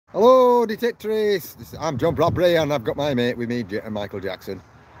Hello, Detectors. I'm John Bradbury, and I've got my mate with me, Michael Jackson.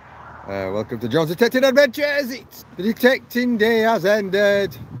 Welcome to John's Detecting Adventures. It's the detecting day has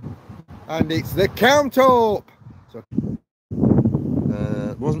ended, and it's the count up. So,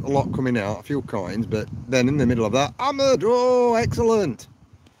 wasn't a lot coming out, a few coins, but then in the middle of that, hammered. Oh, excellent.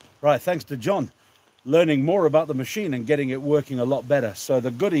 Right, thanks to John. Learning more about the machine and getting it working a lot better. So the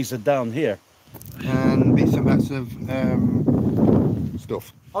goodies are down here. And bits and bats of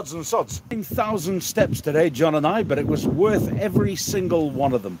stuff. Odds and sods. 9,000 steps today, John and I, but it was worth every single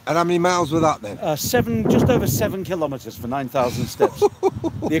one of them. And how many miles were that then? Just over 7 kilometres for 9,000 steps.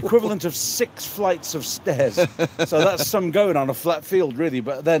 The equivalent of 6 flights of stairs. So that's some going on a flat field, really.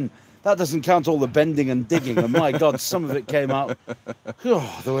 But then that doesn't count all the bending and digging. And my God, some of it came out.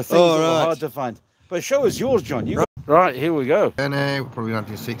 Oh, there were things that were hard to find. But show us yours, John. Right, here we go. And probably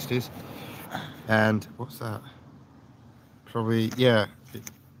 1960s. And what's that? Probably, yeah.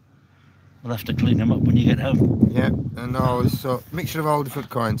 We'll have to clean them up when you get home. Yeah, and all this sort mixture of all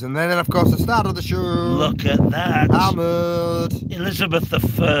different coins. And then, of course, the start of the show. Look at that. Hammered. Elizabeth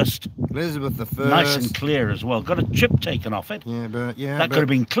I. Elizabeth I. Nice and clear as well. Got a chip taken off it. Yeah, but that could have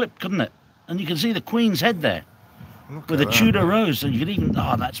been clipped, couldn't it? And you can see the Queen's head there. Look with a Tudor rose. And you could even,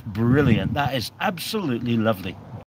 oh, that's brilliant. That is absolutely lovely.